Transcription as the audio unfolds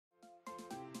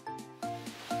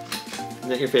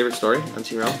that your favorite story on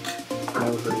Sea Realm?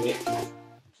 No, for me.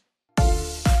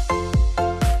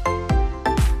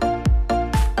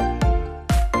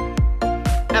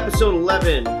 Episode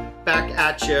 11, back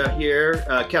at you here,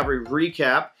 Calvary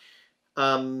Recap.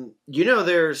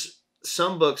 There's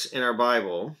some books in our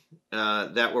Bible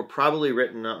that were probably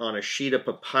written on a sheet of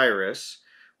papyrus,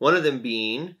 one of them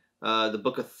being the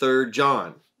book of 3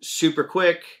 John. Super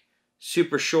quick,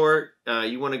 super short.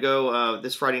 You want to go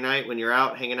this Friday night when you're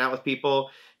out hanging out with people,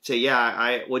 say,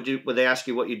 yeah, would they ask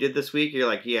you what you did this week? You're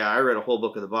like, yeah, I read a whole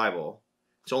book of the Bible.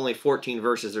 It's only 14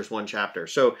 verses. There's one chapter.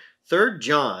 So 3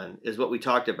 John is what we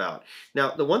talked about.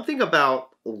 Now, the one thing about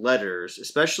letters,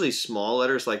 especially small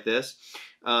letters like this,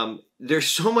 there's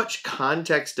so much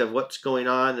context of what's going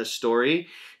on in the story.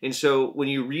 And so when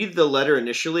you read the letter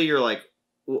initially, you're like,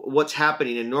 what's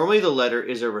happening? And normally the letter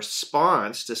is a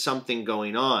response to something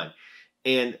going on.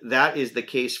 And that is the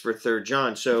case for 3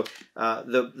 John. So pull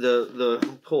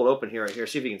it open here, right here.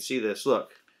 See if you can see this. Look.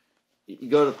 You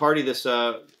go to the party this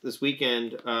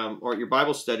weekend or at your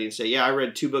Bible study and say, yeah, I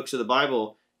read 2 books of the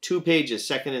Bible, 2 pages,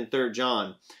 2nd and 3rd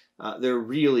John. They're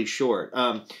really short.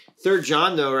 3rd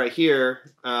John, though, right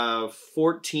here,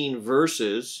 14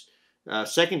 verses.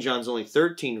 2nd John's only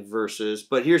 13 verses.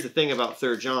 But here's the thing about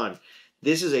 3rd John.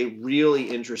 This is a really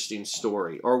interesting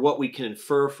story, or what we can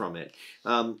infer from it.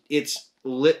 It's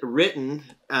written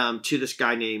to this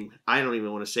guy named, I don't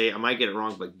even want to say it, I might get it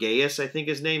wrong, but Gaius, I think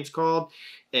his name's called.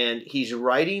 And he's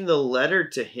writing the letter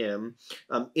to him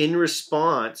in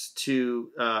response to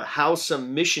how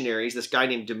some missionaries, this guy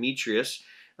named Demetrius,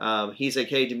 he's like,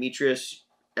 hey, Demetrius,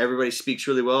 everybody speaks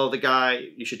really well of the guy.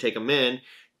 You should take him in.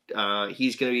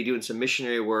 He's going to be doing some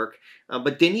missionary work.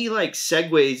 But then he like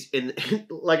segues in,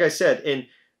 like I said,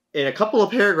 in a couple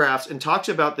of paragraphs and talks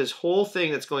about this whole thing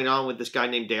that's going on with this guy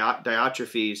named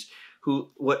Diotrephes,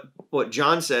 who, what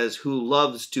John says, who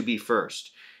loves to be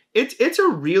first. It's a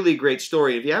really great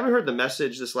story. If you haven't heard the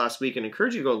message this last week, I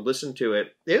encourage you to go listen to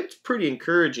it. It's pretty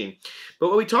encouraging. But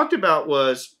what we talked about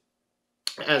was,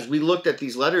 as we looked at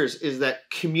these letters, is that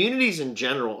communities in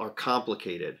general are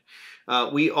complicated.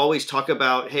 We always talk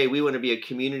about, hey, we want to be a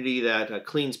community that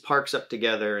cleans parks up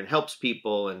together and helps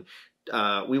people, and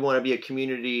we want to be a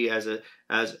community as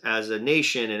a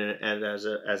nation and as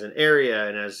an area,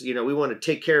 and as we want to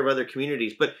take care of other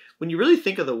communities. But when you really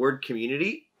think of the word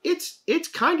community, it's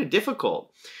kind of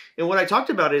difficult. And what I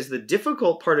talked about is the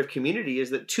difficult part of community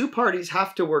is that 2 parties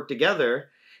have to work together,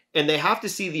 and they have to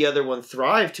see the other one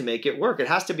thrive to make it work. It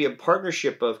has to be a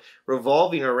partnership of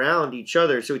revolving around each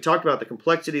other. So we talked about the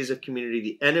complexities of community,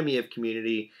 the enemy of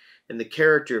community, and the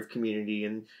character of community.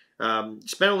 And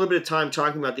spent a little bit of time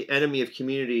talking about the enemy of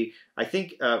community. I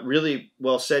think really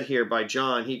well said here by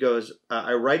John. He goes,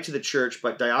 I write to the church,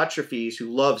 but Diotrephes,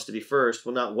 who loves to be first,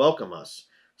 will not welcome us.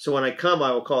 So when I come,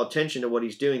 I will call attention to what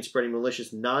he's doing, spreading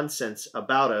malicious nonsense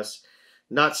about us.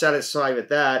 Not satisfied with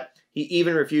that, he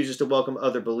even refuses to welcome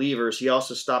other believers. He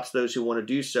also stops those who want to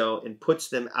do so and puts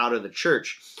them out of the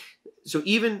church. So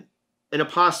even an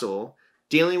apostle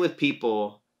dealing with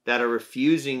people that are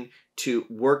refusing to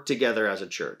work together as a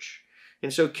church.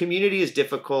 And so community is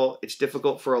difficult. It's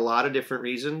difficult for a lot of different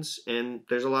reasons, and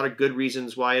there's a lot of good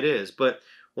reasons why it is. But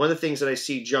one of the things that I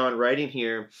see John writing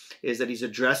here is that he's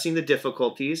addressing the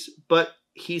difficulties, but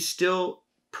he's still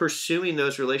pursuing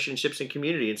those relationships in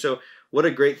community. And so what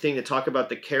a great thing to talk about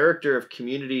the character of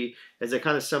community, as I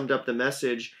kind of summed up the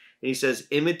message. And he says,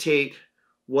 imitate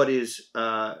what is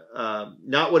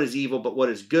not what is evil, but what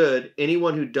is good.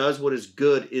 Anyone who does what is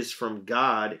good is from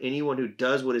God. Anyone who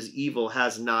does what is evil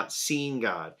has not seen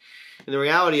God. And the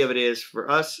reality of it is, for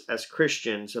us as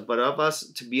Christians, but of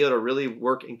us to be able to really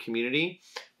work in community,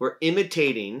 we're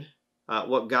imitating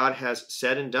what God has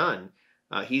said and done.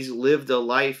 He's lived a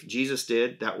life, Jesus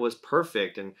did, that was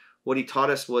perfect. And what he taught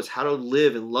us was how to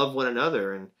live and love one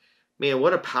another. And man,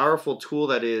 what a powerful tool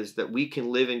that is, that we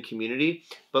can live in community.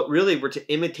 But really, we're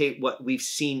to imitate what we've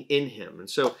seen in him. And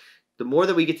so the more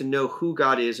that we get to know who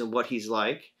God is and what he's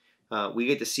like, we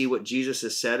get to see what Jesus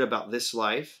has said about this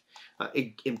life.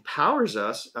 It empowers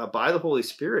us by the Holy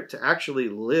Spirit to actually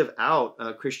live out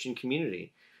a Christian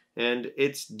community. And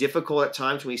it's difficult at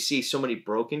times when we see so many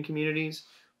broken communities.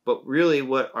 But really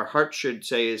what our heart should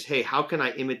say is, hey, how can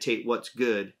I imitate what's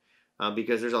good?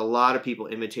 Because there's a lot of people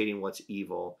imitating what's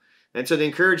evil. And so the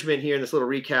encouragement here in this little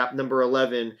recap, number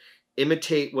 11,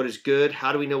 imitate what is good.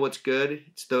 How do we know what's good?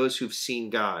 It's those who've seen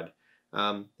God.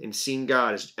 And seen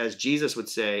God, as Jesus would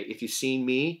say, if you've seen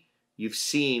me, you've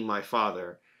seen my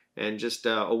Father. And just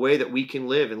a way that we can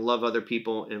live and love other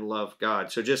people and love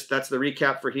God. So just that's the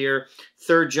recap for here.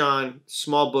 3 John,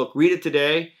 small book. Read it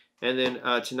today. And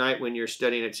then tonight, when you're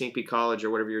studying at St. Pete College or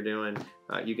whatever you're doing,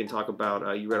 you can talk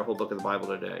about you read a whole book of the Bible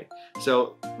today.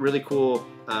 So really cool,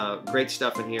 great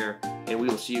stuff in here. And we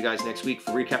will see you guys next week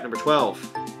for recap number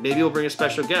 12. Maybe we'll bring a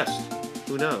special guest.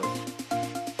 Who knows?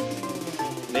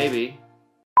 Maybe.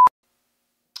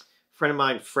 Friend of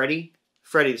mine, Freddie,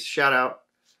 shout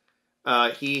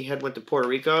out. He had went to Puerto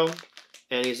Rico,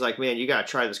 and he's like, man, you got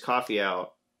to try this coffee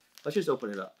out. Let's just open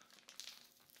it up.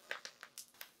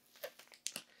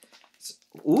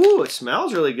 Ooh, it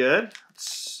smells really good.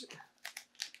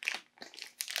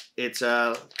 It's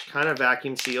kind of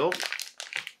vacuum sealed.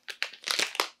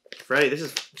 Freddie,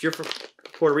 if you're from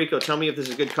Puerto Rico, tell me if this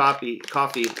is good coffee.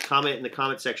 Comment in the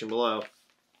comment section below.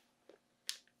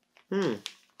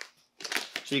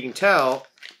 So you can tell,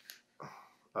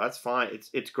 that's fine.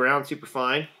 It's ground super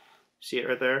fine. See it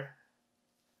right there?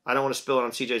 I don't want to spill it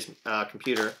on CJ's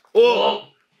computer. Oh,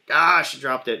 gosh, I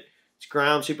dropped it. It's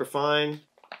ground super fine.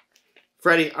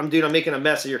 Freddie, I'm making a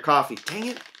mess of your coffee. Dang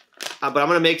it. But I'm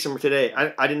going to make some today.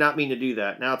 I did not mean to do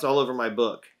that. Now it's all over my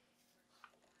book.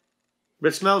 But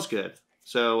it smells good.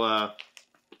 So,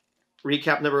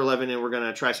 recap number 11, and we're going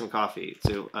to try some coffee.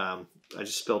 So, I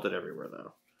just spilled it everywhere,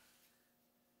 though.